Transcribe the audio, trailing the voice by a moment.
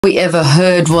We ever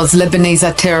heard was Lebanese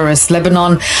are terrorists,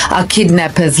 Lebanon are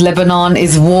kidnappers, Lebanon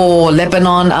is war,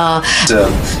 Lebanon are...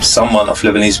 Someone of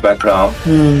Lebanese background,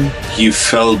 you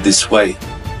felt this way.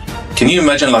 Can you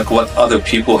imagine like what other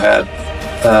people had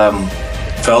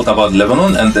felt about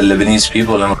Lebanon and the Lebanese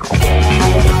people?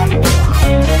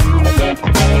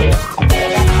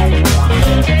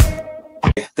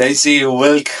 Daizy,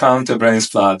 welcome to Brains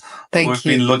Blood. Thank you.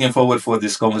 We've been looking forward for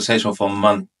this conversation for a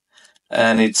month.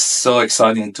 And it's so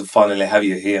exciting to finally have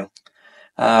you here.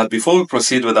 Before we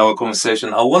proceed with our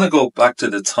conversation, I want to go back to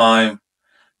the time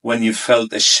when you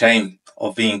felt ashamed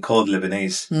of being called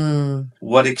Lebanese.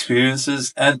 What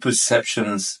experiences and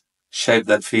perceptions shaped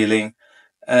that feeling?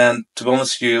 And to be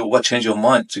honest with you, what changed your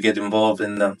mind to get involved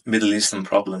in the Middle Eastern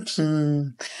problems?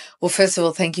 Well, first of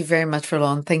all, thank you very much,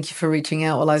 Roland. Thank you for reaching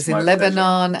out while I was in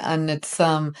Lebanon. And it's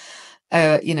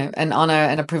an honor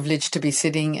and a privilege to be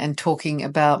sitting and talking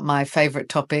about my favorite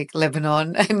topic,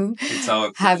 Lebanon, and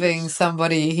having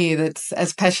somebody here that's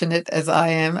as passionate as I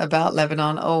am about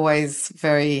Lebanon. Always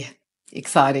very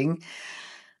exciting.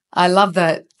 I love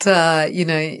that,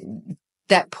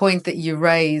 that point that you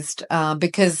raised,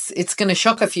 because it's going to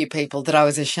shock a few people that I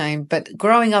was ashamed. But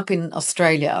growing up in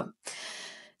Australia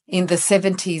in the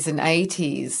 70s and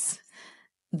 80s,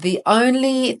 the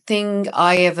only thing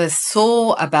I ever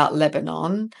saw about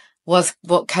Lebanon was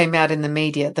what came out in the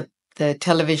media, the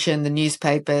television, the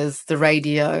newspapers, the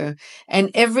radio, and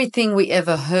everything we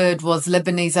ever heard was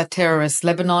Lebanese are terrorists,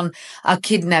 Lebanon are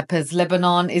kidnappers,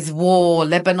 Lebanon is war,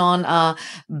 Lebanon are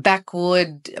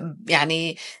backward,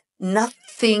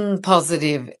 nothing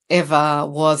positive ever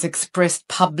was expressed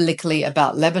publicly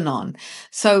about Lebanon.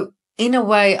 So in a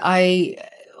way, I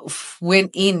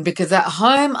went in because at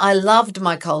home I loved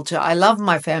my culture, I loved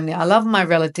my family, I loved my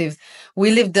relatives. We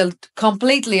lived a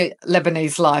completely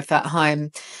Lebanese life at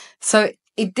home. So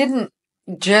it didn't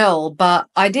gel, but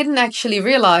I didn't actually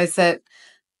realize that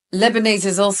Lebanese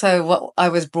is also what I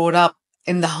was brought up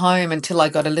in the home until I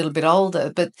got a little bit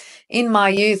older. But in my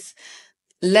youth,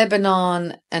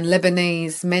 Lebanon and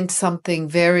Lebanese meant something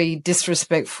very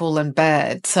disrespectful and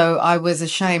bad. So I was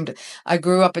ashamed. I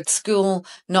grew up at school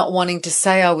not wanting to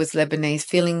say I was Lebanese,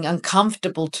 feeling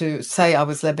uncomfortable to say I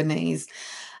was Lebanese.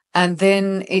 And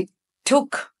then it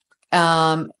took,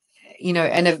 a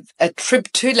trip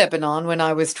to Lebanon when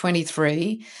I was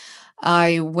 23.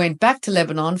 I went back to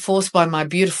Lebanon, forced by my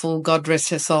beautiful, God rest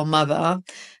her soul, mother,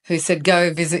 who said,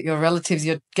 go visit your relatives.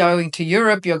 You're going to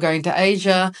Europe. You're going to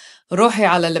Asia. Ruhi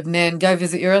ala Lebanon. Go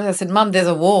visit your relatives. I said, Mum, there's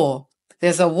a war.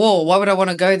 There's a war. Why would I want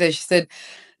to go there? She said,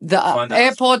 the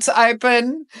airport's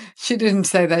open. She didn't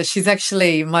say that. She's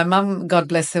actually, my mum, God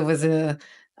bless her, was a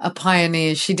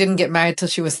pioneer. She didn't get married till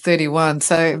she was 31.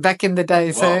 So back in the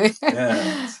day. Wow. So,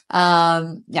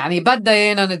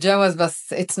 but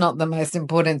it's not the most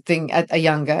important thing at a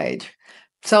young age.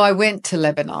 So I went to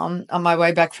Lebanon on my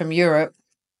way back from Europe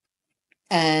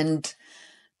and,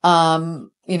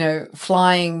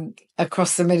 flying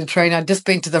across the Mediterranean. I'd just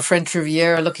been to the French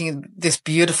Riviera looking at this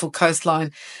beautiful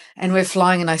coastline, and we're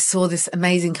flying and I saw this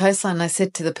amazing coastline. And I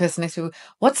said to the person next to me,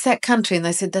 what's that country? And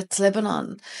they said, that's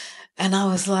Lebanon. And I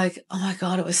was like, oh my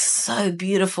God, it was so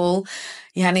beautiful.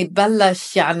 I don't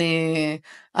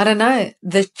know.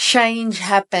 The change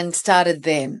started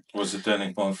then. Was the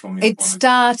turning point from your It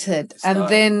started. And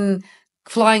then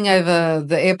flying over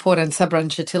the airport in Sabra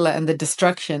and Shatila and the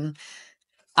destruction,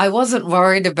 I wasn't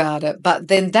worried about it. But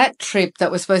then that trip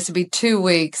that was supposed to be 2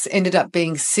 weeks ended up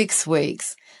being 6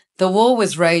 weeks. The war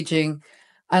was raging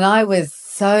and I was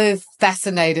so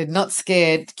fascinated, not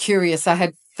scared, curious. I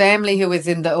had family who was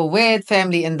in the Awed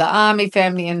family, in the army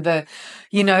family, in the,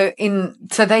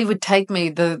 so they would take me,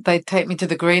 they'd take me to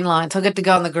the Green Line. So I got to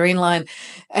go on the Green Line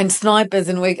and snipers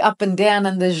and we up and down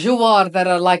and the Jouar that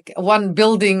are like one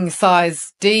building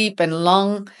size deep and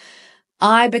long.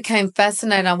 I became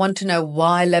fascinated. I want to know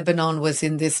why Lebanon was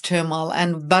in this turmoil.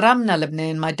 And Baramna,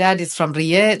 Lebanon, my dad is from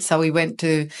Riyadh, so we went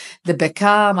to the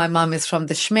Bekaa. My mum is from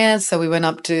the Shmer, so we went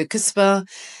up to Kusba.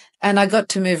 And I got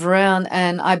to move around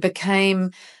and I became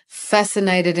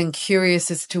fascinated and curious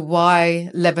as to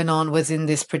why Lebanon was in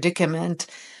this predicament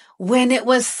when it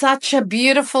was such a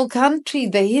beautiful country.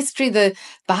 The history, the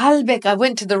Baalbek, I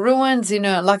went to the ruins,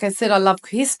 like I said, I love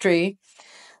history.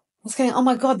 I was going, oh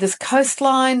my God, this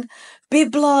coastline,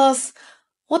 Byblos,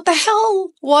 what the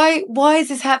hell? Why is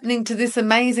this happening to this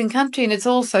amazing country? And it's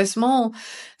all so small.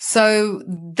 So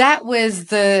that was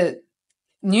the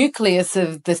nucleus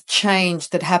of the change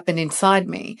that happened inside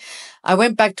me. I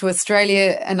went back to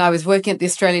Australia and I was working at the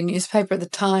Australian newspaper at the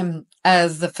time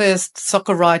as the first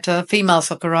female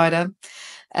soccer writer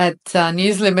at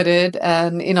News Limited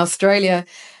and in Australia.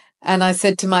 And I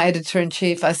said to my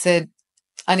editor-in-chief, I said,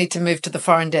 I need to move to the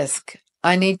foreign desk.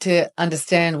 I need to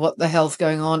understand what the hell's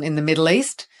going on in the Middle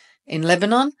East, in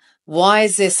Lebanon. Why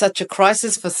is there such a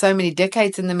crisis for so many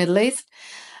decades in the Middle East?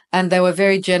 And they were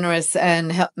very generous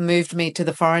and moved me to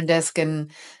the foreign desk,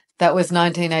 and that was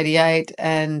 1988.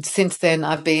 And since then,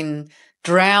 I've been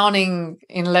drowning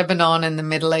in Lebanon and the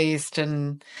Middle East,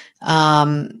 and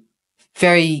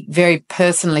very, very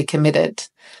personally committed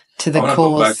to the I want to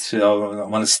cause. go back to, I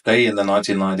want to stay in the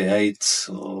 1998,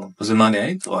 or was it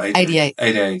 98 or 88?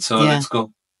 88. So let's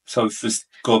go. So if we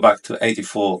go back to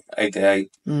 84,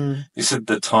 88, is it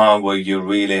the time where you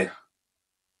really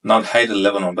not hated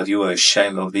Lebanon, but you were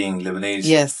ashamed of being Lebanese?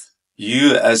 Yes.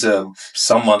 You, as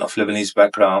someone of Lebanese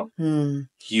background,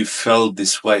 you felt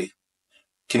this way.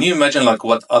 Can you imagine like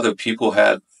what other people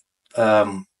had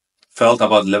felt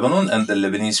about Lebanon and the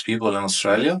Lebanese people in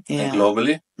Australia and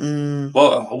globally?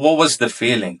 What was the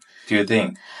feeling, do you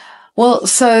think? Well,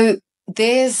 so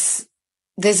there's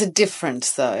a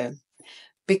difference though,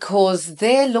 because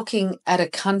they're looking at a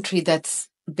country that's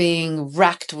being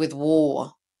racked with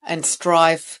war and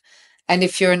strife. And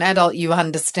if you're an adult, you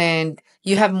understand,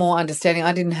 you have more understanding.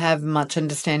 I didn't have much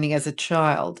understanding as a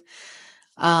child.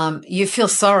 You feel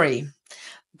sorry.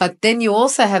 But then you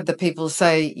also have the people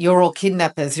say, you're all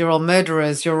kidnappers, you're all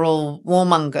murderers, you're all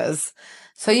warmongers.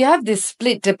 So you have this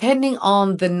split depending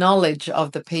on the knowledge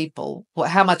of the people,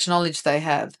 how much knowledge they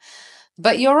have.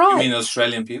 But you're right. You mean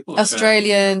Australian people?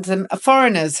 Australians and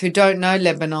foreigners who don't know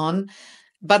Lebanon,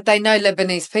 but they know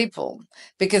Lebanese people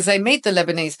because they meet the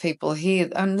Lebanese people here.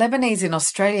 And Lebanese in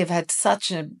Australia have had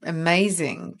such an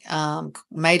amazing,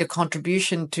 made a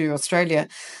contribution to Australia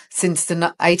since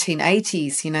the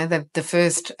 1880s. You know, the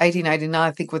first 1889,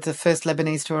 I think, was the first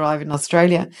Lebanese to arrive in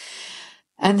Australia,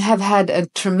 and have had a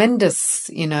tremendous,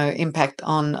 impact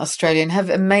on Australia and have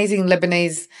amazing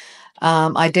Lebanese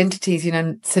identities,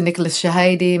 Sir Nicholas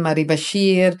Shahidi, Mari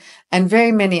Bashir, and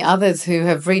very many others who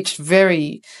have reached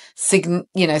very,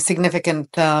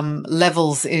 significant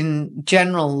levels in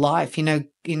general life,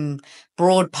 in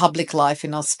broad public life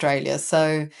in Australia.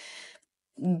 So,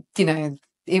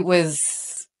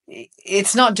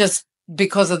 it's not just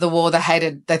because of the war they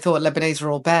thought Lebanese were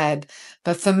all bad.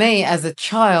 But for me, as a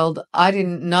child, I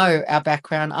didn't know our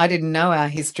background. I didn't know our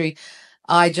history.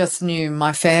 I just knew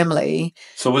my family.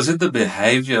 So was it the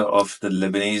behavior of the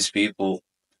Lebanese people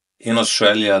in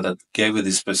Australia that gave you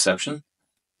this perception?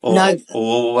 Or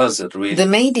what was it really? The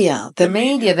media,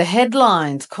 the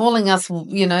headlines calling us,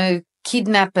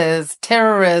 kidnappers,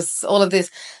 terrorists, all of this.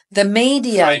 The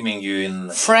media. Framing you in.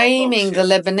 Framing the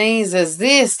Lebanese as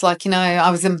this,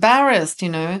 I was embarrassed,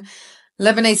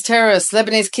 Lebanese terrorists,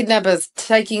 Lebanese kidnappers,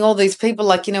 taking all these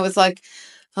people, it's like,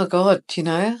 oh God,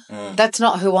 that's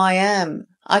not who I am.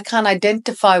 I can't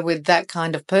identify with that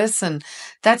kind of person.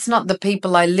 That's not the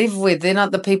people I live with. They're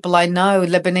not the people I know,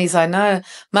 Lebanese I know.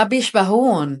 Ma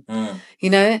bishbahun,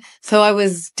 So I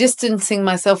was distancing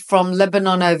myself from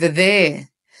Lebanon over there,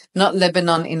 not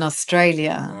Lebanon in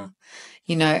Australia,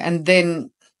 and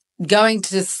then going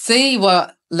to see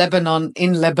what the Lebanese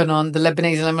in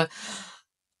Lebanon,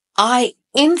 I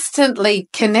instantly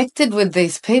connected with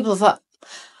these people. It's like,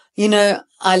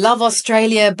 I love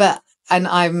Australia, and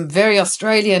I'm very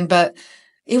Australian, but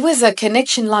it was a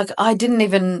connection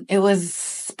it was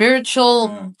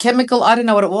spiritual, chemical, I don't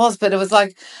know what it was, but it was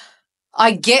like,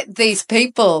 I get these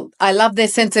people. I love their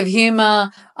sense of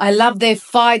humor. I love their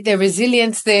fight, their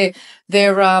resilience, their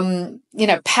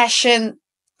passion.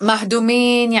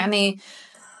 Mahdumin,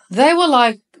 they were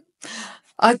like,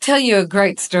 I'll tell you a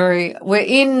great story. We're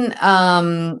in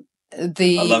the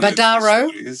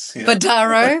Badaro.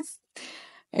 Badaro.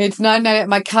 It's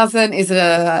my cousin she's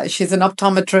an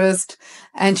optometrist,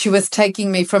 and she was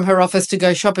taking me from her office to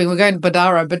go shopping. We're going to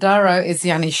Badaro. Badaro is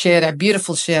Shera,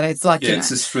 beautiful Shera. It's like,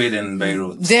 it's a street in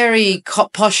Beirut. Very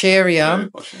posh area. Very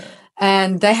posh, yeah.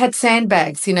 And they had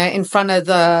sandbags, in front of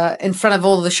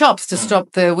all the shops to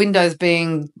stop the windows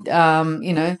being,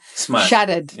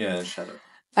 shattered. Yeah, shattered.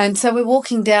 And so we're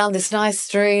walking down this nice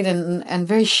street and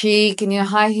very chic and,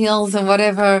 high heels and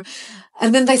whatever.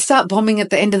 And then they start bombing at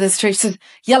the end of the street. So,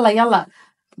 yalla, yalla,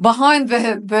 behind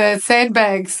the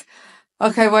sandbags.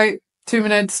 Okay, wait, 2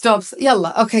 minutes, stops.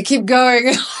 Yalla, okay, keep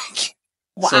going.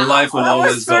 Wow, so life will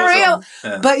always go on.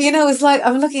 Yeah. But, it's like,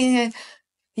 I'm looking at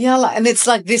yalla, and it's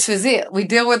like, this was it. We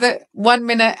deal with it 1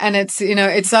 minute and it's,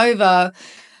 it's over.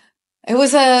 It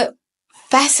was a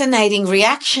fascinating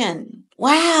reaction.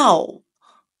 Wow.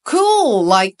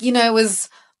 Cool. It was,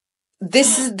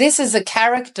 this is a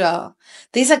character.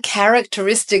 These are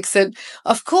characteristics that,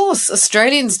 of course,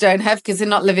 Australians don't have because they're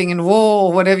not living in war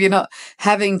or whatever. You're not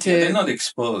having to. Yeah, they're not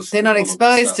exposed. They're not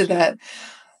exposed to that.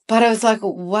 But I was like,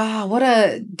 wow, what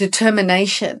a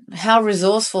determination, how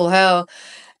resourceful, how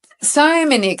so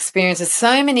many experiences,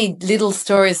 so many little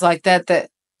stories like that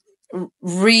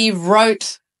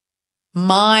rewrote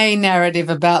my narrative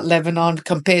about Lebanon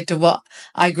compared to what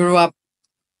I grew up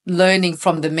learning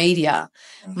from the media.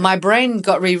 My brain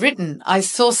got rewritten. I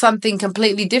saw something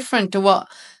completely different to what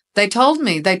they told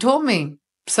me. They taught me.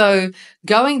 So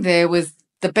going there was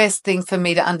the best thing for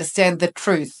me to understand the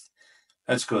truth.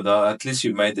 That's good. At least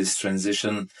you made this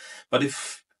transition. But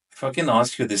if I can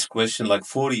ask you this question, like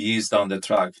 40 years down the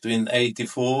track, between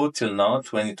 84 till now,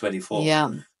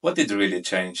 2024, what did really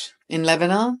change? In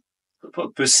Lebanon?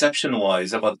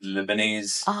 Perception-wise about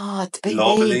Lebanese it's been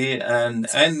globally big. and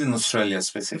in Australia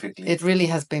specifically. It really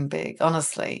has been big,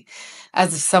 honestly.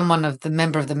 As someone of the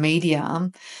member of the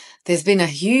media, there's been a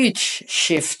huge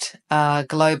shift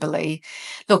globally.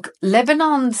 Look,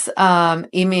 Lebanon's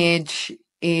image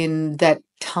in that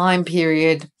time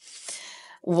period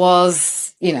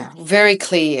was, very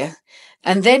clear.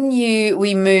 And then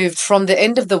we moved from the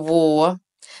end of the war,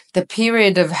 the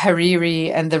period of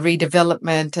Hariri and the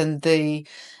redevelopment and the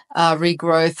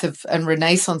regrowth and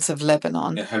renaissance of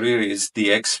Lebanon. Yeah, Hariri is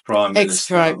the ex-prime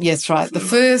minister. Yes, right. The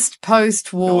first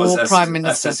post-war prime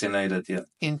minister. Assassinated,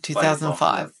 in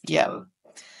 2005. Yeah.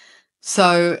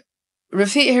 So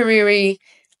Rafiq Hariri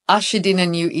ushered in a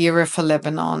new era for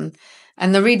Lebanon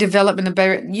and the redevelopment of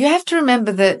Beirut. You have to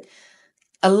remember that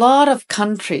a lot of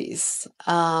countries,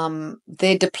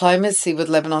 their diplomacy with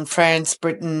Lebanon, France,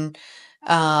 Britain,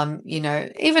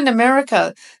 even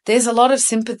America, there's a lot of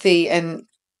sympathy and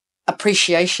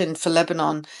appreciation for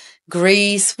Lebanon.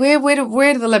 Greece, where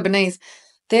do the Lebanese?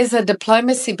 There's a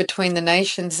diplomacy between the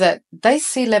nations that they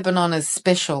see Lebanon as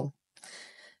special.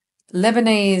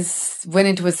 Lebanese went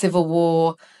into a civil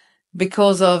war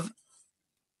because of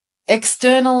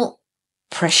external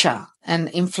pressure and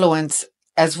influence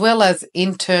as well as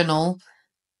internal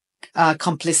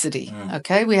complicity.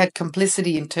 Okay, we had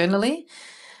complicity internally,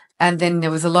 and then there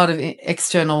was a lot of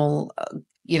external,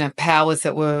 powers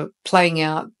that were playing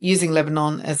out using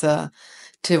Lebanon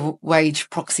to wage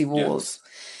proxy wars. Yeah.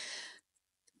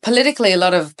 Politically, a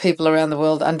lot of people around the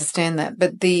world understand that,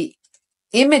 but the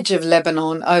image of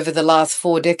Lebanon over the last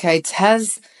 4 decades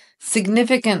has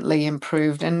significantly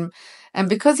improved, and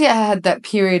because you had that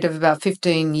period of about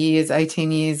 15 years,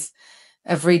 18 years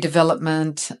of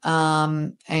redevelopment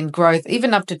and growth,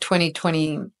 even up to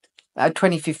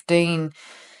 2015,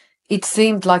 it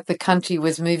seemed like the country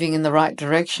was moving in the right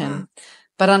direction.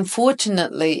 But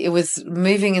unfortunately, it was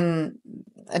moving in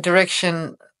a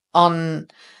direction on,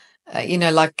 they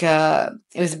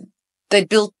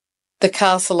built the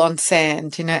castle on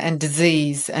sand, and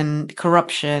disease and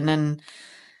corruption, and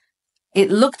it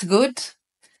looked good.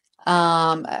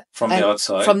 From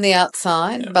the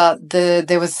outside, yeah. But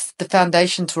the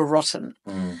foundations were rotten.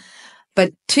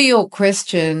 But to your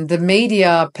question, the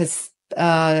media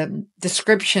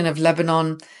description of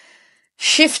Lebanon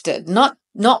shifted, not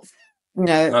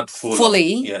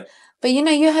fully. Yeah. But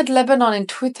you had Lebanon in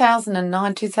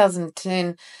 2009,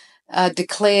 2010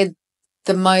 declared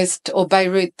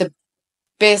Beirut the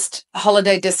best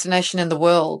holiday destination in the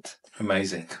world.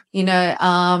 Amazing.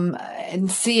 And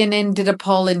CNN did a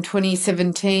poll in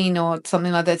 2017 or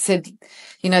something like that, said,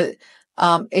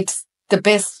 it's the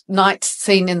best night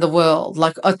scene in the world,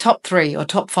 like a top 3 or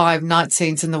top 5 night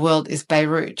scenes in the world is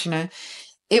Beirut.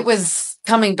 It was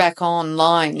coming back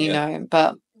online,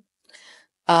 but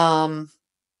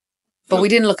we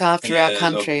didn't look after our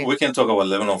country. Look, we can talk about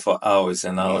Lebanon for hours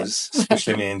and hours,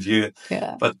 especially me and you.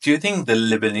 Yeah. But do you think the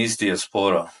Lebanese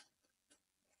diaspora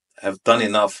have done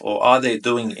enough, or are they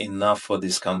doing enough for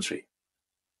this country?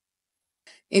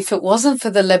 If it wasn't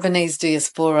for the Lebanese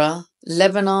diaspora,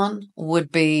 Lebanon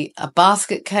would be a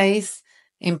basket case,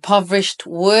 impoverished,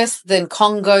 worse than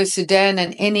Congo, Sudan,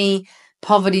 and any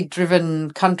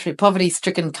poverty-stricken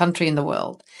country in the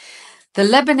world. The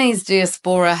Lebanese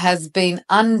diaspora has been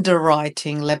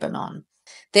underwriting Lebanon.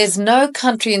 There's no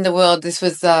country in the world, this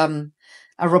was a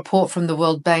report from the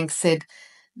World Bank, said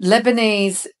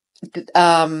Lebanese,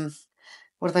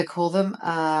 what do they call them?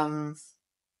 I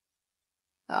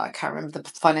can't remember the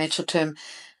financial term,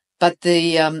 but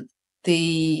the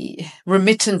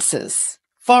remittances,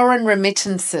 foreign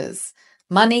remittances,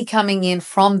 money coming in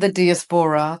from the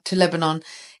diaspora to Lebanon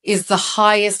is the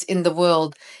highest in the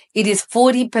world. It is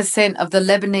 40% of the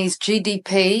Lebanese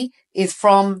GDP is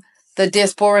from the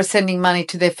diaspora sending money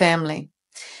to their family.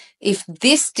 If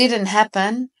this didn't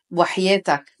happen,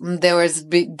 wahiyatak, there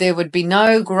would be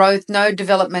no growth, no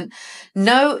development,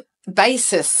 no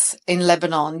basis in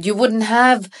Lebanon. You wouldn't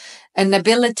have and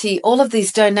ability, all of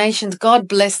these donations. God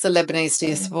bless the Lebanese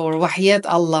diaspora. Wahiyat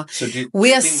Allah.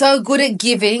 We are so good at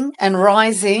giving and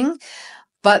rising,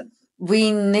 but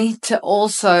we need to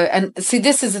also, and see,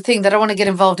 this is the thing, that I want to get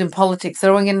involved in politics. I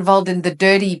don't want to get involved in the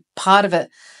dirty part of it.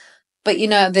 But,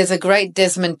 there's a great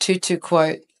Desmond Tutu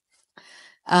quote.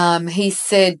 He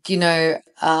said,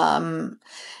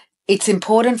 it's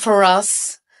important for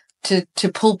us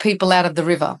to pull people out of the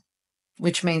river,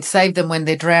 which means save them when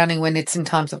they're drowning, when it's in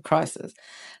times of crisis.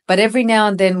 But every now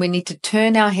and then we need to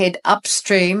turn our head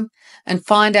upstream and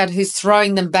find out who's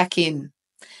throwing them back in.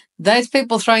 Those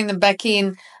people throwing them back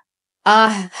in are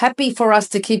happy for us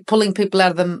to keep pulling people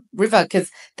out of the river,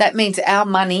 because that means our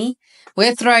money,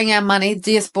 we're throwing our money,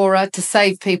 diaspora, to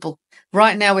save people.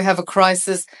 Right now we have a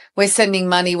crisis. We're sending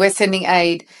money. We're sending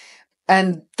aid.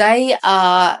 And they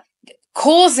are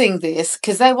causing this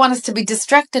because they want us to be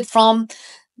distracted from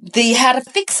the how to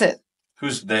fix it.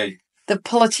 Who's they? The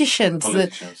politicians.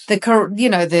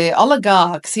 The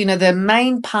oligarchs, the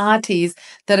main parties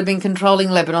that have been controlling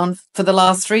Lebanon for the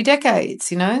last 3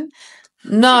 decades, No.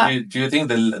 Do you think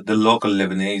the local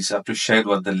Lebanese appreciate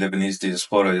what the Lebanese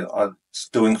diaspora are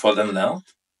doing for them now?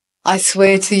 I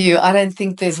swear to you, I don't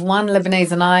think there's one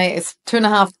Lebanese, and it's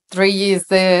 2.5, 3 years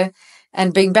there,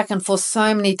 and being back and forth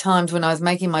so many times when I was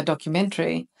making my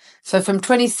documentary. So from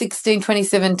 2016,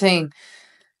 2017,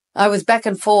 I was back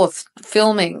and forth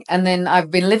filming, and then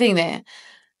I've been living there.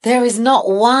 There is not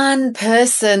one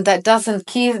person that doesn't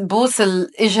boost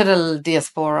the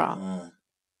diaspora.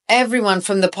 Everyone,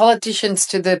 from the politicians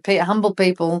to the humble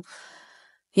people,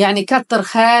 يعني كتر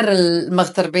خير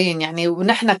المغتربين يعني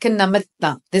ونحن كنا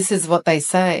متنا. This is what they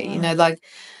say.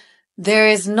 There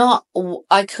is not,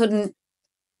 I couldn't,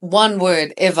 one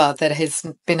word ever that has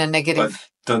been a negative. But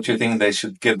don't you think they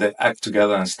should get their act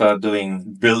together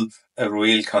and build a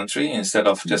real country instead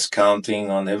of just counting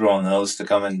on everyone else to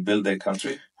come and build their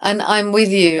country? And I'm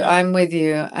with you. Yeah. I'm with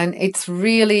you. And it's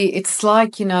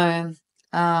like,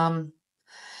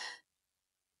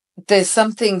 there's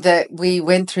something that we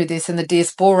went through this in the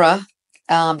diaspora,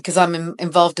 because I'm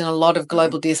involved in a lot of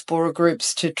global diaspora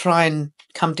groups to try and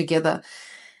come together.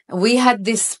 We had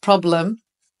this problem.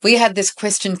 We had this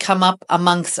question come up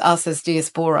amongst us as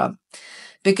diaspora,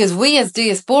 because we as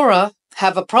diaspora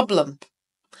have a problem.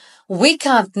 We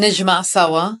can't نجمع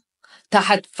سوا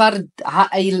تحت فرد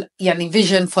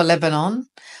vision for Lebanon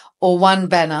or one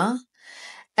banner.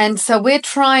 And so we're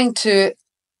trying to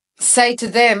say to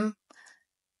them,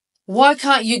 why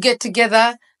can't you get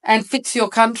together and fix your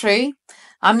country?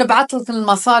 عم نبعث لكم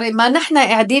المصاري. ما نحن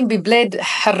قاعدين ببلاد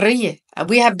حرية.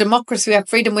 We have democracy, we have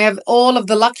freedom, we have all of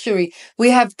the luxury, we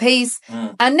have peace.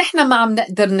 And نحن ما عم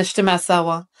نقدر نجتمع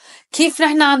سوا. كيف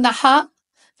نحن عنا حق?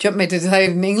 Do you want me to say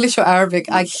it in English or Arabic?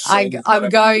 I'm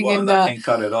going in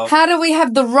how do we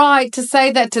have the right to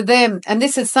say that to them? And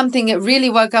this is something that really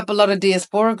woke up a lot of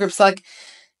diaspora groups. Like,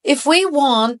 if we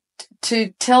want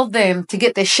to tell them to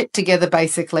get their shit together,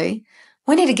 basically,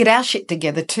 we need to get our shit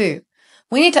together too.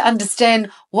 We need to understand,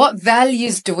 what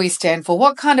values do we stand for?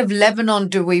 What kind of Lebanon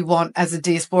do we want as a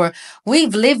diaspora?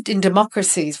 We've lived in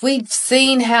democracies. We've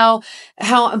seen how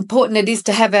important it is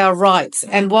to have our rights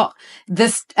and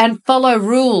and follow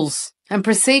rules and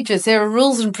procedures. There are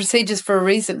rules and procedures for a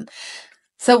reason.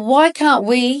 So why can't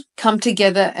we come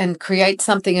together and create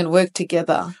something and work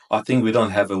together? I think we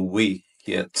don't have a we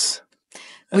yet.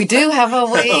 We do have a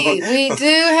we. We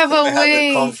do have a we. We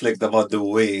have a conflict about the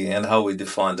we and how we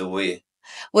define the we.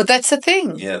 Well, that's the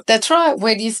thing. Yeah. That's right.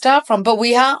 Where do you start from? But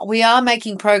we are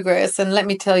making progress. And let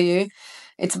me tell you,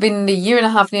 it's been a year and a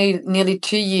half, nearly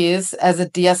 2 years as a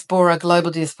diaspora,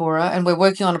 global diaspora. And we're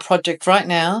working on a project right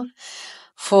now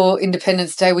for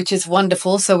Independence Day, which is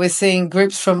wonderful. So we're seeing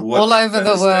groups from all over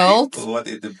the world. What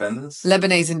independence?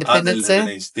 Lebanese Independence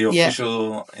Day. The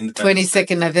official Independence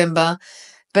 22nd November.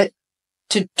 But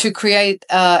to create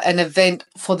an event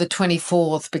for the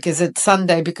 24th, because it's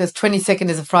Sunday, because 22nd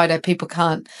is a Friday, people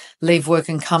can't leave work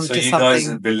and come to something. So you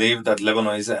guys believe that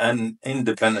Lebanon is an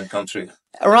independent country?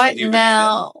 Right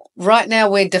now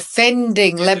we're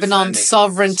defending Lebanon's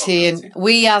sovereignty, and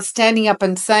we are standing up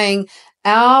and saying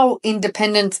our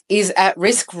independence is at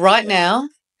risk right now.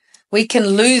 We can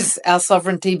lose our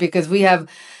sovereignty because we have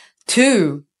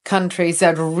 2 countries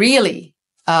that are really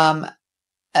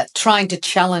trying to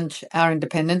challenge our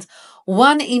independence.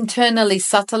 One internally,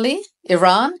 subtly,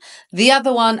 Iran. The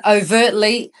other one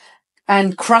overtly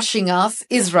and crushing us,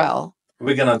 Israel.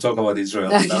 We're going to talk about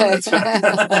Israel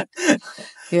now.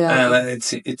 Yeah. And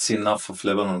it's enough of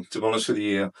Lebanon. To be honest with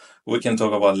you, we can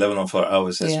talk about Lebanon for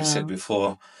hours, as we said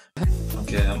before.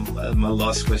 Okay, my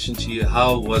last question to you.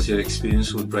 How was your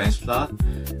experience with Brainsplat?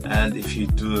 And if you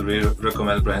do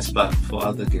recommend Brainsplat for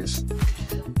other guests?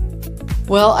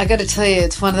 Well, I got to tell you,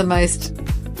 it's one of the most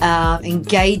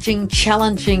engaging,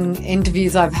 challenging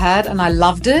interviews I've had, and I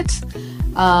loved it.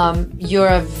 You're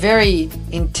a very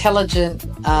intelligent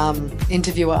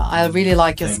interviewer. I really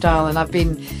like your style, and I've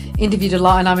been interviewed a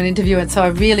lot, and I'm an interviewer, and so I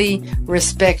really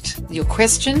respect your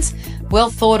questions, well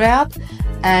thought out,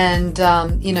 and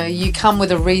you come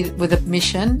with a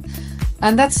mission,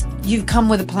 and you've come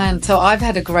with a plan. So I've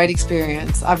had a great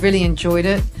experience. I've really enjoyed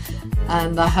it,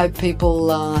 and I hope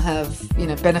people have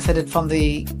benefited from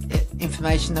the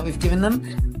information that we've given them.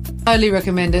 I highly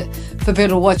recommend it for people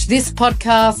to watch this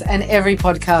podcast and every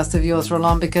podcast of yours,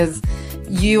 Roland, because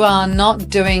you are not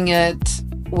doing it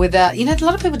without, a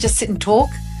lot of people just sit and talk,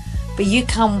 but you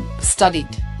come studied,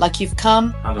 like you've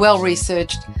come 100%. well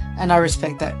researched, and I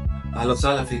respect that. أهلا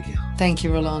وسهلا فيك. Thank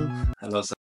you, Roland.